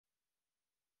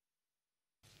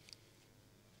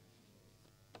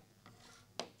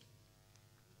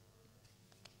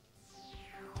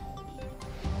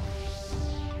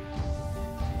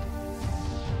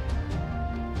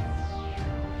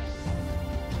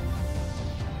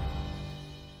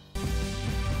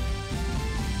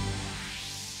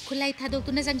खुलाई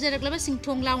थादोक्तुना जंगजरक्लबा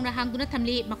सिंथोंग लाउना हांगदुना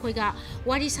थमली मखोइगा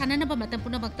वारी साननबा मतम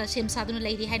पुनमक्ता सेम सादुना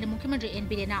लेरी हाइना मुख्यमंत्री N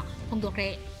बिरेना फोंदोक्रे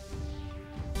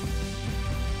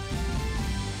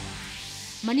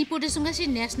Manipur सुंगसी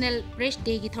national press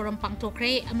day की थौरम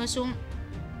पांगथोक्रे अमसुंग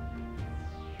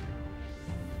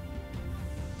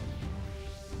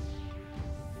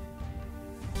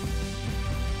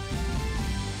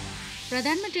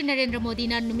प्रधानमंत्री नरेंद्र मोदी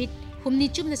ना नुमित हुमनी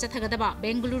Chumna चथगदबा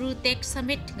Bengaluru tech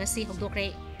summit ngasi hogdokre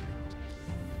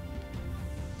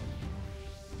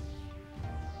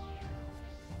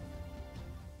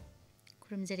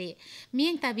खुरमजरी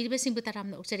मियंग ताबिरबा सिंबु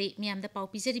तरामना उक्सरी मियामदा पाउ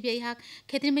पिजरी बिहाक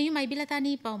खेत्रिमयु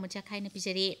माइबिलातानी पाउ मचा खाइना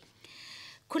पिजरी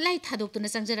खुलाई थादोक्तुना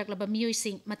चंगजरक्लबा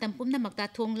मियोइसिंग मतम पुमनमक्ता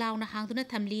थोंग लाउना हांगदुना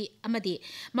थमली अमदी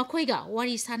मखोइगा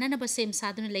वारी साननबा सेम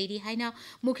सादुना लेरी हाइना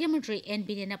मुख्यमंत्री एन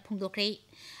बिरेना फोंदोक्रे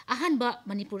अहानबा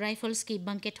मणिपुर राइफल्स की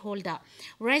बंकेट हॉल दा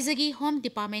राइजगी होम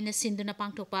डिपार्टमेंट सिंधुना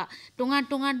पांगथोकपा टोंगान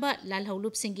टोंगानबा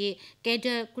लालहौलुप सिंगी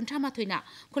कैडर कुंथामाथोइना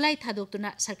खुलाई थादोक्तुना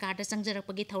सरकार दा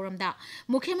चंगजरकपगी थौरमदा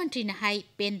मुख्यमंत्री ना हाई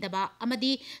पेंदबा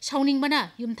अमदी सौनिंगबना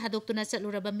युम थादोक्तुना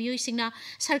चलुरबा मियोइसिंगना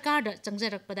सरकार दा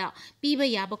चंगजरकपदा पीबा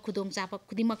याबा खुदोंचाबा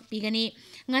खुदिमक पीगनी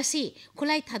ngasi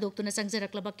खुलाई थादोक्तुना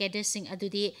चंगजरकलबा कैडर सिंग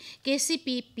अदुदी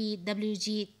केसीपी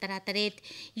पीडब्ल्यूजी 38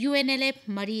 यूएनएलएफ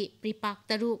मरी प्रीपाक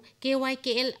तरु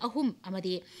केवाईकेएल अहुम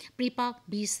अमदी प्रीपाक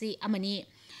बीसी अमनी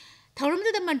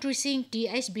थौरमदा मंत्री Singh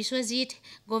TS Vishwajeet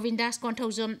Govindas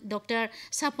Konthoujam doctor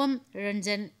Sapam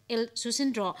Ranjan L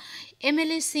Susindro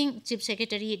MLA Singh chief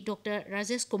secretary doctor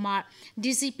Rajesh Kumar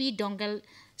DGP dongle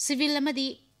civil अमदी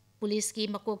police की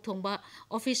मकोक थोंबा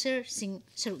officer Singh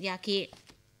सरुयाकी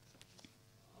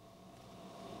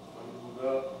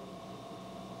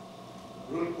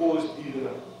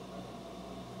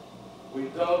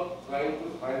without trying to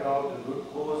find out the root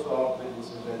cause of the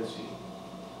insurgency,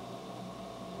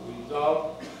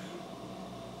 without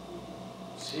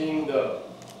seeing the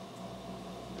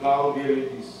ground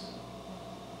realities.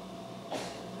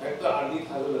 At the early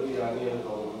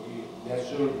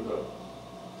natural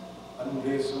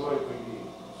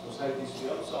society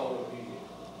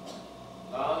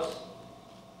last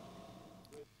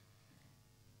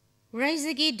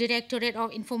Raizagi Directorate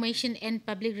of Information and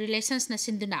Public Relations na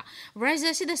sinduna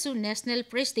Raiza sidasu National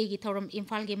Press Day gi thorum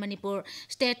Imphal gi Manipur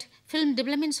State Film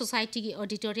Development Society gi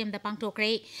auditorium da pangthokre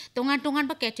tongan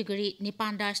ba category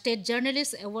nipanda State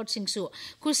Journalist Award singsu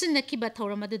kursin nakiba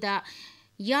thorum aduda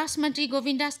Yas Mantri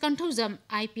Govindas Kanthozam,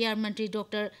 IPR Mantri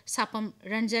Dr. Sapam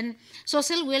Ranjan,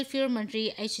 Social Welfare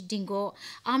Mantri H. Dingo,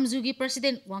 Amzugi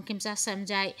President Wangkimsa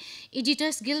Samjai,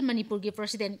 Editors Guild Manipur gi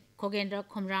President Kogendra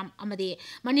Khomram Amade,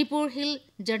 Manipur Hill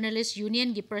Journalist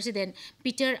Union gi President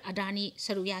Peter Adani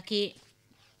Saruyaki.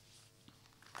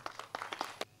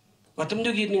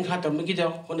 Matamdugi Ninkatamagi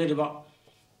Honoriba,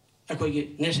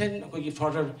 Akogi Nation, Akogi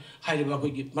Father,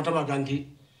 Haidabakogi, Matama Gandhi.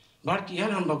 भारतीय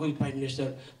यान बाकोई prime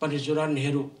minister Pandit Jawaharlal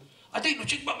Nehru अतई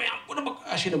लुचिक बा मयाम पुनमक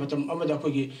आसिन मतम अमदा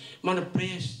कोगी मन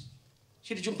press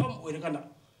सिरि जुम्फम ओइरकना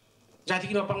जाति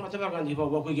की मपंग मतबा गांधी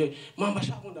बाबा कोगी मा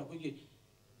भाषा हुना कोगी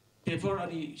पेपर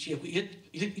अनि सि को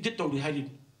इदित तौली हाइदि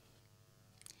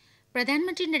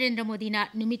प्रधानमंत्री नरेंद्र मोदी ना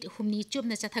निमित हुमनी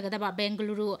चुबना चथगदबा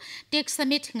Bengaluru tech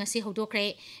summit ngasi hogdokre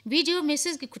video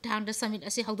message की खुथांग द समिट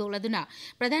असे हौदोलदुना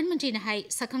प्रधानमंत्री ना high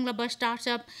सखंगलबा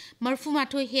startup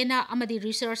मरफुमाथो Hena अमदी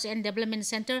research and development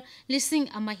centre लिसिंग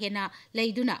अमा हेना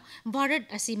लेदुना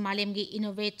भारत असि मालेमगी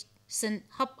इनोवेशन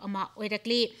हब अमा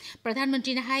ओइरकली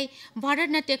प्रधानमंत्री ना हाई भारत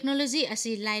ना टेक्नोलॉजी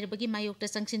असि लाइरबगी मायोक्ता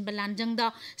संगसिन बलांजंग दा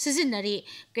सिजिनरी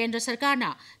केंद्र सरकार ना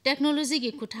टेक्नोलॉजी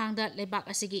की खुथांग दा लेबाक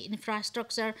असिगी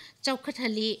इंफ्रास्ट्रक्चर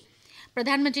चौखटहली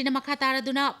प्रधानमंत्री ना मखा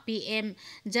तारदुना पीएम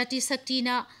जाति शक्ति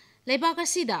ना लेबाक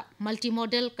असिदा मल्टी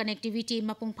मॉडल कनेक्टिविटी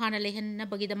मपुंग फाना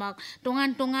लेहनबगीदमक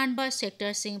टोंगान टोंगान बा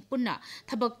सेक्टर सिंग पुन्ना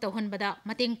थबक तौहनबदा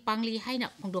मतेंग पांगली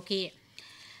हाइना फोंदोकी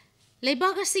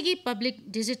लेबाक असिगी पब्लिक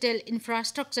डिजिटल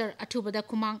इंफ्रास्ट्रक्चर अथुबदा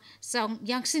कुमांग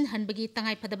यांगसिन हनबगी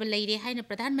तंगाई फदब लेरे हाइना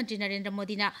प्रधानमंत्री नरेंद्र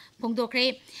मोदी ना फोंदोक्रे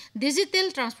डिजिटल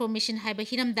ट्रांसफॉर्मेशन हाइबा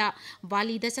हिरमदा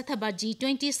वालीदा चथबा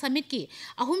G20 समिट की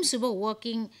अहुम सुब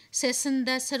वर्किंग सेशन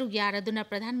दा सरुक यारदुना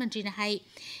प्रधानमंत्री ना हाई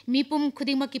मिपुम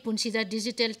खुदिमकी पुनसिदा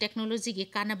डिजिटल टेक्नोलॉजी की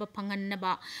कानब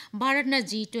फंगनबा भारत ना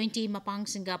G20 मपांग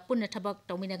सिंगा पुन्ना थबक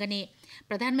तौमिनगने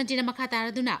प्रधानमंत्री ना मखा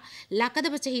तारदुना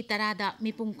लाकदब चही तरादा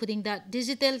मिपुम खुदिंगदा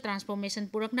डिजिटल ट्रांसफॉर्मेशन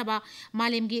पुरकनबा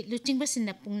मालेमगी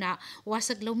लुचिंगबसिन पुंगना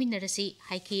वासक लौमिनरसी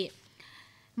हाइकी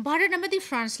भारत अमदी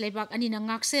फ्रांस लेबाक अनिना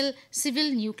ngaksel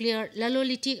सिविल न्यूक्लियर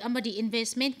ललोलिटिक अमदी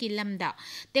इन्वेस्टमेंट की लमदा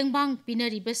तेंगबांग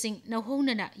पिनरिबसिंग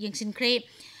नहोनना यंगसिनख्रे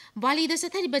बालीदा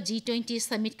सथरिबा G20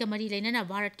 समिट का मरी लेना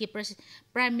भारत के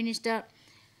प्राइम मिनिस्टर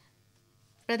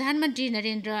प्रधानमंत्री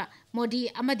नरेंद्र मोदी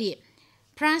अमदी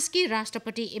फ्रांस की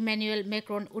राष्ट्रपति इमैनुअल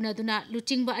मैक्रोन उनदुना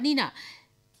लुचिंगबा अनिना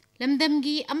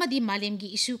लमदमगी अमदी मालेमगी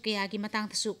इशू कयागी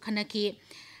मतंगतसु खनकी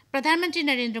प्रधानमंत्री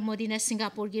नरेंद्र मोदी ने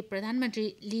सिंगापुर की प्रधानमंत्री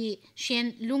ली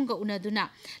शेन लुंग उनदुना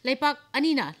लेपाक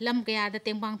अनिना लम कयादा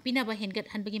तेंबांग पिनबा हेनगत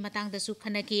हनबगी मतंगतसु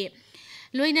खनकी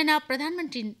लोइनना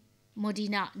प्रधानमंत्री मोदी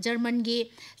ना जर्मन की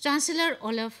चांसलर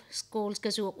ओलफ स्कोल्स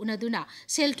कजु उनदुना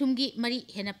सेलथुमगी मरी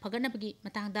हेना फगनबगी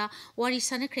मतंगदा वारी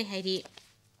सनखरे हाइरी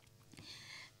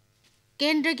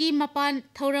केंद्र की मपान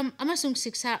थौरम अमसुंग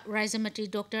शिक्षा राज्य मंत्री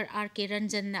डॉक्टर आर के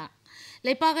Ranjan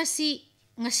लेपागसी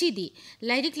ngasi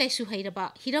lairik laisu hairaba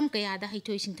hiram kayada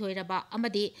haithoi singthoiraba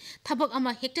amade thabak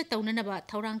ama hekta taunanaba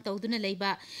thaurang tauduna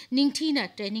leiba ningthina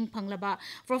training phanglaba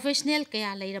professional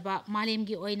kaya leiraba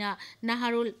malemgi oina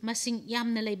naharul masing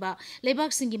yamna leiba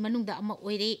leibak singi manungda ama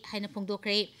oire haina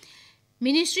phongdokre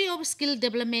Ministry of Skill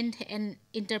Development and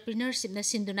Entrepreneurship na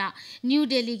sinduna New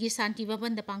Delhi gi Santi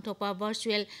Bhavan da pangthopa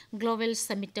virtual global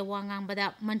summit ta wangang bada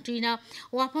mantri na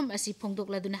wafam asi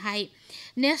phongdokladuna hai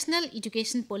National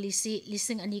Education Policy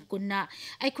lising ani kunna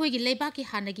aikhoi gi leiba ki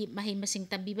hanagi mahai masing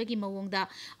tambiba gi mawongda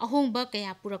ahongba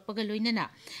kaya purakpaga loinana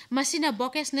masina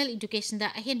vocational education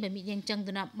da ahen ba miyeng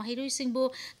changduna mahiroi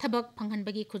singbu thabak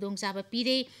phanghanbagi khudongjaba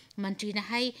pire mantri na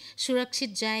hai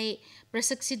surakshit jai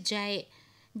prasakshit jai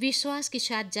विश्वास के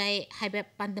साथ जाए highway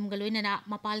पांदम गलोइनना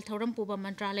मपाल थौरम पुबा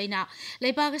मंत्रालयना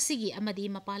लेबाग सिगी अमदी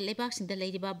मपाल लेबाग सिंदा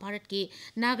लेरिबा Bharat के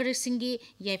नागरिक सिंगी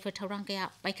याइफा थौरंग कया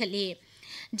पाइखले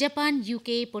Japan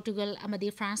UK Portugal अमदी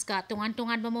France का तोंगान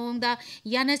तोंगान बमोंगदा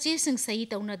यानाचे सिंग सही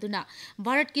तौनादुना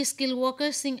भारत की स्किल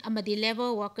वर्कर्स सिंग अमदी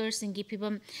लेबर वर्कर्स सिंगी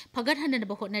फिबम फगत हनन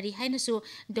बहोनरी हाइनसु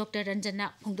doctor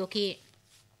Ranjana फोंदोके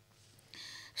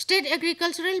State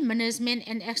Agricultural Management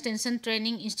and Extension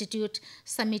Training Institute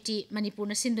Committee Manipur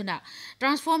na sinduna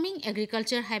Transforming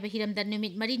Agriculture haiba hiramda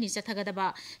numit mari ni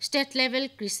chathagadaba state level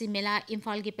krisi mela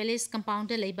Imphal gi Palace compound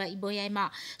da leiba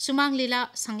iboyaima sumang lila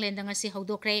sanglenda ngasi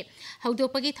haudokre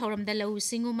haudopagi thauramda lau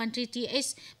singu mantri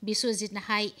TS Biswajit na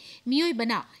hai mioi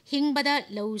bana hingbada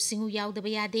lau singu yaudaba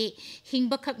yade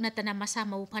hingba khak natana masa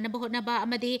mau phana bahotnaba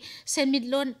amade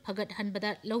senmidlon phagat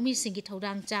hanbada laumi singi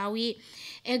thaudang chawi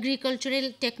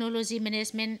Agricultural Technology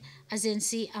Management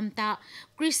Agency Amta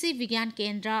Krisi Vigyan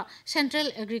Kendra Central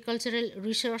Agricultural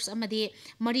Research Amadi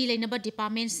Mari Lainaba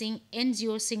Department Sing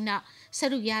NGO Singna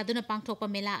Saru Yaduna Pangthopa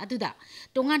Mela Aduda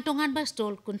Tongan Tongan ba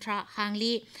stall kuntra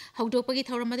hangli haudopagi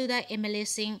thauramadu MLA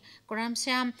Sing Koram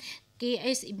Syam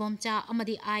KS Ibomcha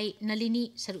Amadi I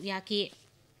Nalini Saru Yaki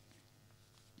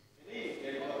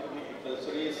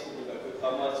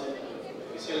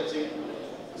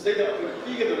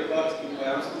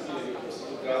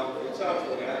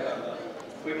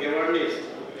with awareness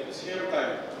at the same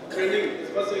time training as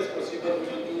much as possible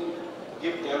to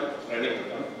give them training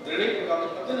program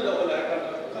then the level like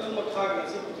kan ma kha ga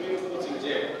si three ko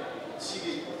je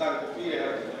si tang ko pi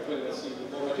ya ko si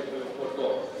ko ma ko to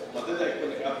mate da ko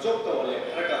absorb to wale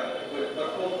hata ko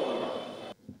perform to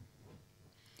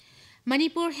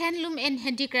Manipur Handloom and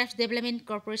Handicrafts Development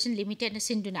Corporation Limited na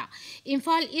sinduna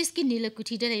Imphal East ki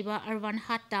Nilakuthi da leiba Urban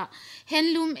Hatta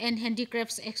Handloom and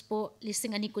Handicrafts Expo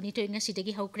listing ani kunito nga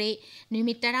sidagi haukre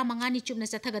numit tara mangani chupna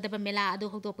chathagadaba mela adu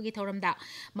hodopagi thauramda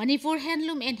Manipur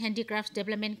Handloom and Handicrafts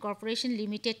Development Corporation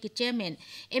Limited ki chairman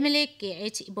MLA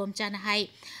KH Ibomcha na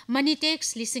hai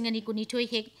Manitex listing ani kunito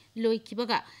hek loi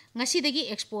kibaga ngasidagi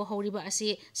expo horiba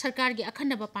asi sarkar gi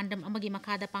akhanaba pandam amagi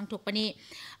makhada pangthokpani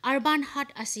Urban Hut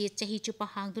asi chahi chupa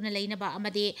hangduna leinaba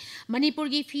amade Manipur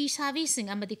gi fi savi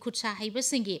sing amadi khutsa haiba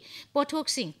singi pothok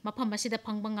sing mafam asida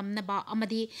phangbang ngamnaba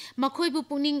amadi makhoibu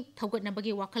puning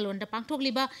thaugatnabagi wakhalonda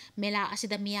pangthokliba mela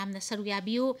asida miyamna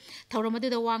saruyabiu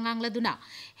thauramadu da wangang laduna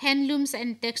Handlooms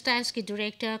and Textiles ki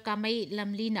director Kamai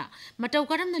Lamlina matau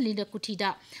karamna linda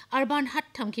kuthida Urban Hut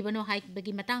thamkibano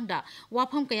haibagi matangda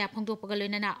wafam kaya phangdokpaga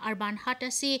loinana Urban Hut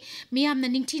asi miyamna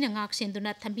ningthina ngak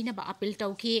senduna thambina ba appeal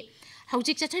tauki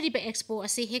Haujik chathariba expo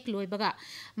ase hek loibaga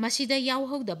masida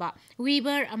yauhodaba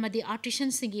weaver amadi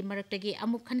artisan singi maraktagi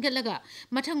amuk khangalaga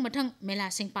mathang mela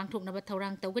sing pangthoknaba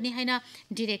thaurang tawgani haina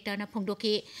director na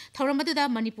phongdoki thauramadu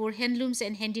Manipur Handlooms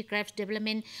and Handicrafts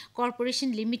Development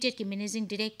Corporation Limited ki managing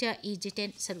director E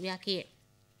Jiten Saruyaki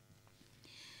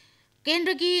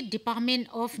केंद्र की department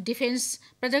of defence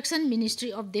production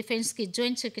ministry of defence की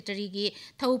joint secretary की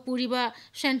थौपुरीबा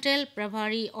central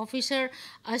प्रभारी officer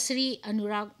Shri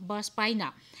Anurag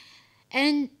बाजपाईना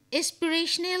and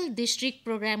aspirational district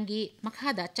programme की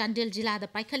मखादा चांदेल जिला दा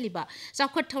पाइखलिबा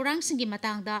चाखत थौरांग सिंगी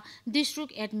मतंगदा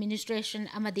district administration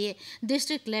अमदे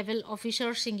district level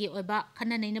officer सिंगी ओबा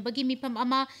Khanna नैनबगी मिफम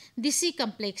अमा DC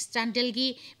complex Chandel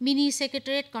की mini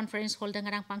secretariat conference hall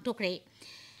दंगरांग पांगथोकरे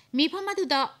Mifam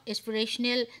aduda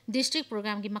aspirational district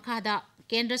program gi makhada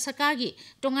केंद्र सरकार की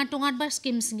टोंगान टोंगान बा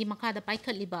scheme सिंगी मखादा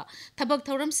पाइखलिबा थबक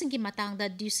थौरम सिंगी matangda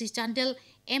DC Chandel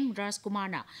M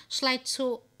Rajkumarna slide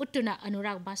show utuna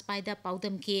Anurag Baspaida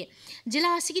paudam ki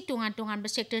jila asigi tongan tongan ba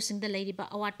sector singda leiriba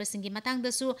award pasingi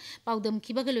matangda su paudam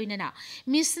kibagaloinana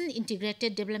Mission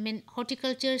Integrated Development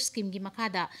Horticulture Scheme gi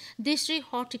makada District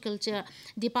Horticulture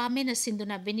Department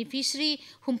asinduna beneficiary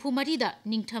humpumarida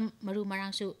ningtham maru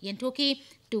marangsu yentoki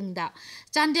tungda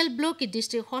Chandel Block ki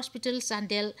District Hospital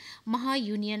Chandel Maha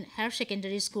Union Higher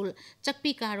Secondary School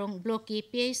Chakpi Karong Block ki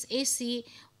PSAC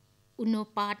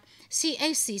Unopat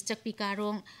CAC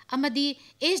Chakpikarong Amadi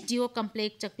SDO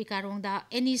Complex Chakpikarong da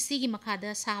NEC gi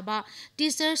makada Saba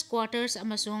Teachers Quarters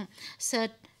amasung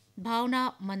Sat Bhauna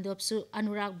Mandopsu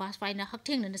Anurag Baspaina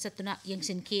Haktheng na satuna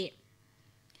yengsinki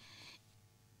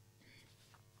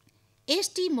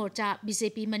ST Morcha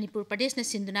BJP Manipur Pradesh na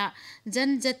sinduna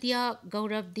Janjatiya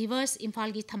Gaurav Divas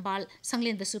Imphal gi Thambal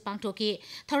Sanglen da su pangthoki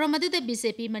thoramadu da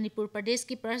BJP Manipur Pradesh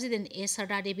ki President A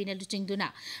Sarda Devi na luchingduna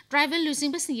tribal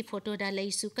losing basing gi photo da lei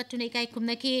su katune kai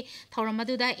kumna ki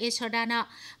thoramadu da A Sarda na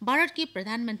Bharat ki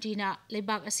Pradhan Mantri na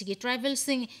lebak asigi tribal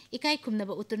sing ikai kumna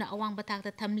ba utuna awang batak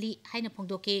da thamli haina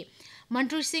phongdoki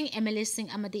Mantri Singh MLA Singh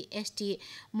Amadi ST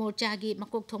Morcha gi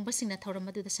makok thongba sing na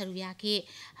thoramadu da saruya ki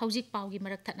haujik pau gi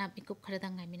marak thana pikuk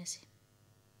खरदंगाई मिनसे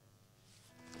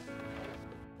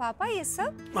पापा ये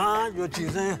सब जो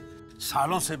चीजें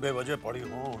सालों से बेवजह पड़ी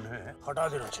हो उन्हें हटा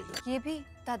देना चाहिए। ये भी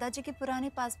दादाजी की पुरानी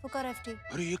पासबुक और एफडी।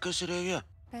 अरे ये कैसे रह गया?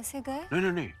 पैसे गए?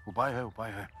 नहीं, उपाय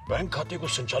है। बैंक खाते को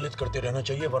संचालित करते रहना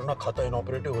चाहिए वरना खाता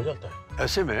इनऑपरेटिव हो जाता है।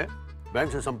 ऐसे में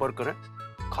बैंक से संपर्क करें,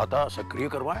 खाता सक्रिय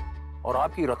करवाएं और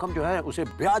आपकी रकम जो है उसे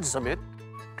ब्याज समेत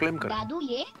क्लेम करें। दादू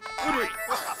ये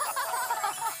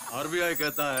आरबीआई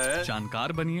कहता है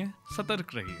जानकार बनिए,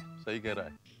 सतर्क रहिए। सही कह रहा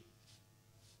है।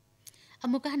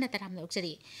 अमुका हना तरामना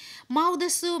उक्सरी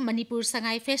माउदसु मणिपुर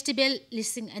संगाई फेस्टिवल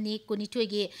लिसिंग अनि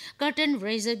कुनिथोगी कर्टन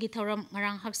रेजर गी थौरम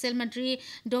ngarang हक्सेल मंत्री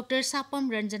डॉक्टर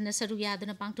सापम रंजन न सरुक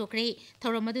यादुना पांगथोक्रे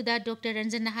थौरम मदुदा doctor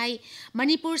Ranjan high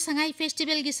Manipur Sangai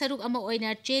festival गी सरुक अमा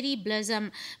ओइना चेरी ब्लजम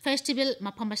फेस्टिवल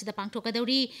मफम असिदा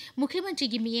पांगथोकदौरी मुख्यमंत्री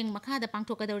गी मियेंग मखादा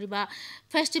पांगथोकदौरीबा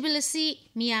फेस्टिवल असि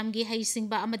मियाम गी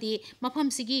हाइसिंगबा अमदि मफम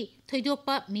सिगी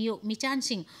थोइदोकपा मियोक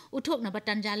मिचानसिंग उथोकनबा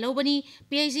तंजा लौबनी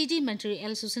PIGD मंत्री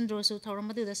L सुसिंद्रोसु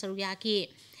थौरमदुदा सरुयाकी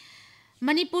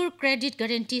Manipur credit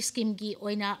guarantee scheme की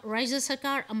ओइना राज्य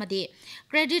सरकार अमदे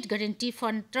credit guarantee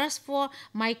fund trust for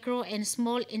micro and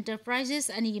small enterprises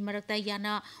अनि मरकता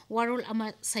याना वारोल अमा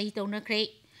सही तौनख्रे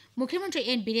मुख्यमंत्री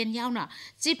N villain यावना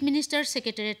chief minister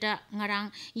secretariat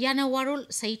ngarang याना वारोल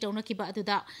सही तौनखिबा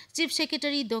अदुदा chief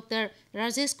secretary doctor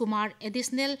Rajesh Kumar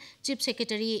additional chief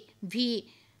secretary V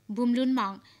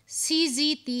Bumlunmang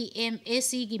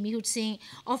CGTMAC gi mihut sing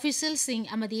official sing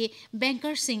amadi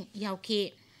banker sing yauke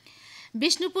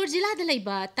Bishnupur Jila da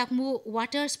laiba Takmu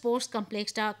Water Sports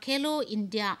Complex da Khelo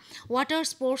India Water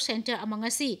Sports Center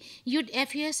amangasi Youth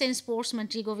Affairs and Sports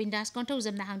Mantri Govindas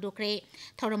Kontauzam na hangdokre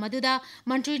thoramaduda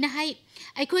mantri na hai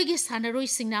aikoi gi sanaroi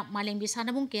singna malengbi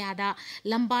sanabung kya da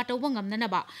lamba tawba ngamna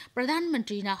ba Pradhan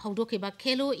Mantri na hawdokeba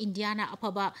Khelo India na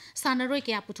apaba sanaroi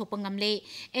kya puthopang ngamle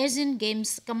Asian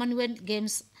Games Commonwealth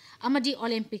Games amadi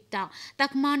Olympic ta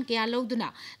takman kya loduna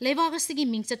lewagasigi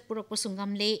mingchat purak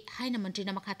pasungam le haina mantri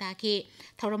na makhata ke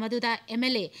thoramaduda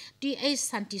MLA TH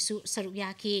Santisu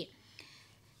sarukya ke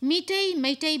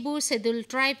Meitai bu schedule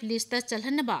tribe list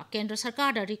chalhanaba Kendra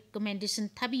Sarkar da recommendation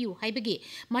thabiyu haibagi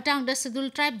matang da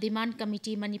schedule tribe demand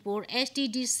committee Manipur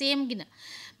STD same gina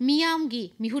miyam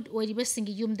gi mihut oiriba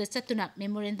singi yum da chatuna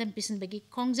memorandum pisin bagi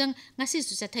khongjang ngasi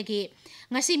su chathage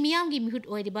ngasi miyam gi mihut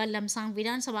oiriba lamsang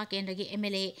vidan sabha kendra gi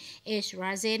MLA S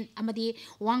Rajen amadi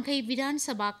wangkai vidan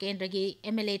sabha kendra gi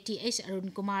MLA TH Arun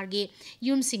Kumar gi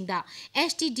yum singda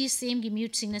STD same gi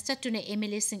mihut singna chatuna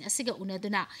MLA sing asiga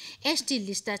unaduna ST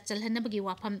list chalhanabagi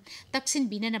wafam taksin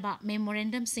binanaba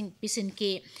memorandum sing pisin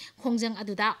ke khongjang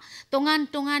aduda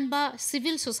tongan ba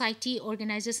civil society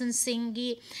organization singi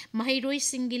mahairoi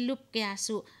sing lup kaya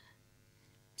su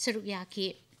sarukya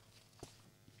ki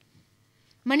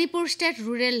Manipur State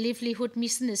Rural Livelihood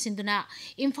Mission sinduna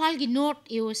Imphal gi North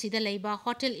AOC da laiba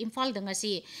Hotel Imphal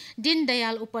dangasi Din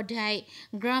Dayal Upadhyay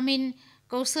Gramin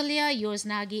Kausalya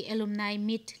Yojana gi alumni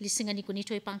meet lisingani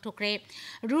kunithoi pangthokre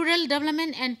Rural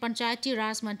Development and Panchayati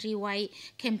Raj Mantri Y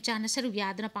Khemchana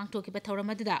saruyadana pangthoki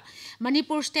bathauramada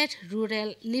Manipur State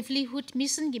Rural Livelihood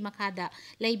Mission gi makhada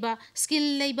laiba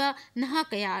skill laiba naha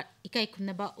kaya ikai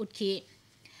khumnaba utki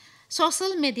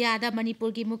social media दा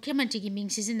मणिपुर की मुख्यमंत्री की Ming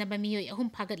सिजिनबा मियोय अहुम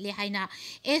फागतले हाइना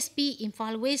SP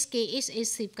Imphal waste के S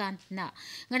शिवकांतना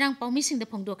ngarang pauming दा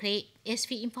phongdokre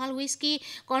SP Imphal waste की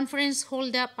conference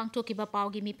hall दा पांगथोकिबा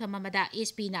Pawgi मिफम अमदा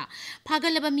SP ना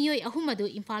फागलबा मियोय अहुम अदु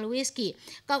इम्फाल वेस्ट की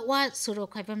ककवा सुरो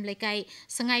खाइबम लेकाई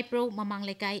संगाइप्रो ममांग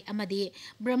लेकाई अमदी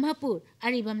ब्रह्मपुर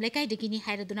अरिबम लेकाई दगिनी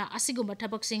हाइरदुना असिगुम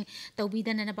थबकसिंग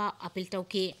तौबीदननबा अपील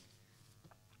तौके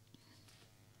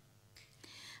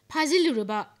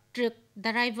फाजिलुरबा truck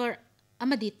driver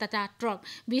अमदी Tata truck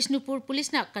Bishnupur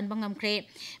police ना कनबंगमख्रे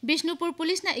बिष्णुपुर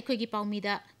पुलिस ना इखोगी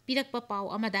पाउमीदा पिरकपा पाउ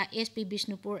अमदा एसपी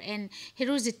बिष्णुपुर एंड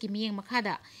हेरोजित की मियेंग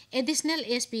मखादा एडिशनल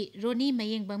एसपी रोनी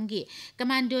मयेंग बमगी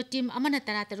कमांडो टीम अमना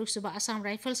तरा तरुक सुबा असम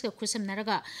राइफल्स का खुसम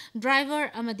नरगा ड्राइवर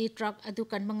अमदी ट्रक अदु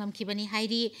कनबंगमखिबनी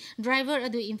हाइरी ड्राइवर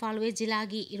अदु इम्फाल वेस्ट जिला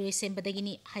की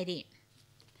इरोइसेंबदगिनी हाइरी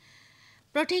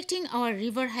protecting our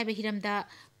river highway हिरमदा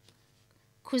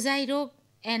खुजाइरोग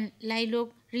and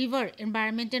Lailog River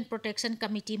Environmental Protection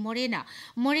Committee Morena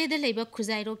Moreda Labor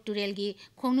Kuzairok Turelgi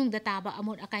Kongnung da Taba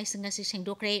Amot Akai Singasi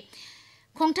Sengdokre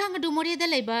Kongtang adu Moreda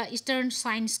Labor Eastern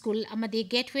Science School Amadi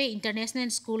Gateway International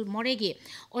School Moregi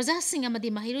Oza Sing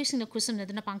Amadi Mahiru Sing Kusum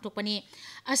Nadana Pangtopani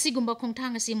Asigumba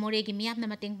Kongtang Asi Moregi Miap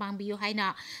Namateng Pangbiu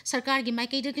Haina Sarkar gi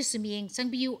Maikei Dagi Sumiyeng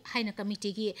Sangbiu Haina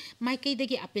Committee gi Maikei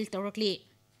Dagi Appeal Torokli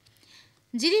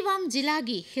Jiribam जिला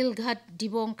की हिलघट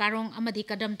दिबोंग कारोंग अमदी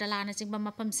कदम तलाना सिंगबा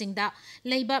मफम सिंगदा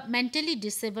लेबा mentally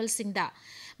disable सिंगदा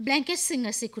blanket सिंग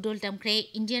असि खुदोल तमख्रे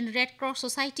Indian red cross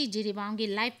society Jiribam की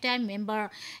life time member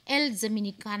L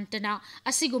जमिनी कांतना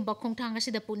असिगुम्बा खोंगथांग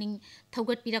असिदा पुनिंग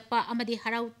थौगत पिरकपा अमदी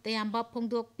हराउ तयाम्बा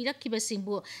फोंगदोक पिरकखिबा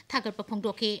सिंगबु थागतपा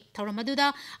फोंगदोके थौरमदुदा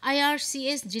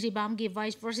IRCS Jiribam की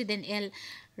vice president L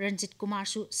Ranjit Kumar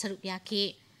सु सरुप याके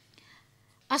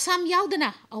असम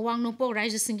याउदना अवांग नोपो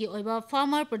राज्य सिंगी ओइबा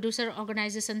farmer producer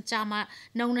organisation Chama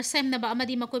नौना सेमनबा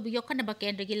अमदी मकोइबु योखनबा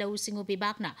केंद्र की लौ सिंगु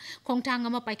विभागना खोंगथांग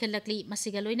अमा पाइखलकली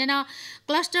मसिगा लोइनना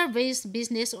cluster based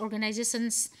business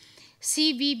organisations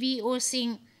CVBO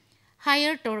सिंग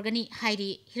हायर तोरगनी हाइरी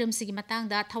हिरमसिगी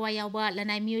मतांगदा थवाई याउबा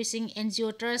लनाई मियोय सिंग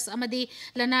NGO trust अमदी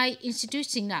लनाई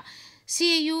institute सिंगना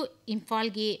CAU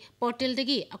Imphal की पोर्टल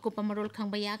दगी अकुपा मरोल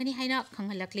खंगबा यागनी हाइना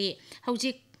खंगहलकली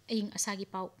हौजिक अयिंग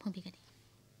असागी पाउ फंगबिगनी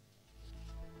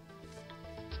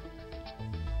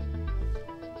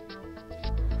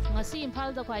ngasi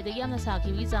imphal da khwaidagi amna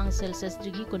sakhiwi chang celsius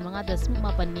degree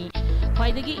 15.8 ni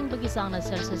khwaidagi ingbagi changna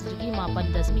celsius degree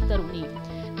 8.3 ni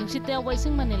nungsite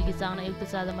waising manel gi changna yukta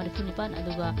chada 95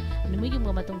 aduga numigi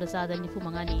matungda chada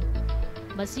 95 ni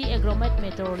masi agromet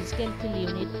meteorological field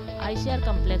unit ICR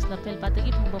complex la fel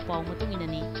patagi phungba paw matung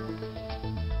inani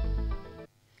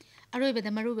aroi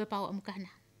bada maru be paw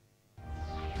amkana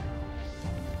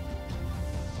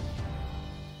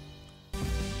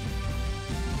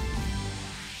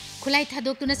खुलाई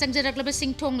थादोक्तुना संजरक्लबा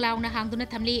सिंगथोंग लाउना हांगदुना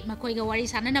थमली मखोइगा वारी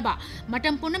साननबा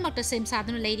मतम पुनमक्ता same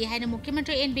सादुना लेरी हाइना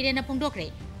मुख्यमंत्री N बीरेना फोंदोक्रे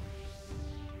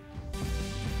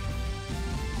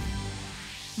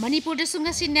Manipur दा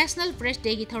सुंगसी national press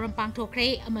day की थौरम पांगथोक्रे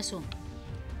अमसुंग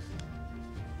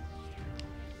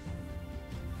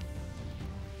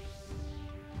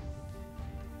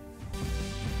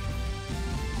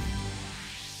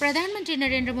प्रधानमंत्री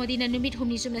नरेंद्र मोदी ने नुमित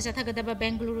हुमनी Sumana चथागदबा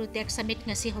Bengaluru tech summit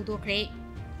ngasi हौदोक्रे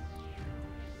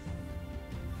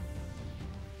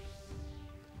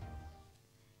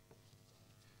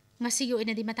ngasi yo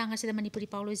ina di matanga sida Manipuri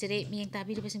Pao loizere miyeng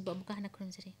tabi rubasing ba muka hana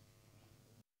kurumzere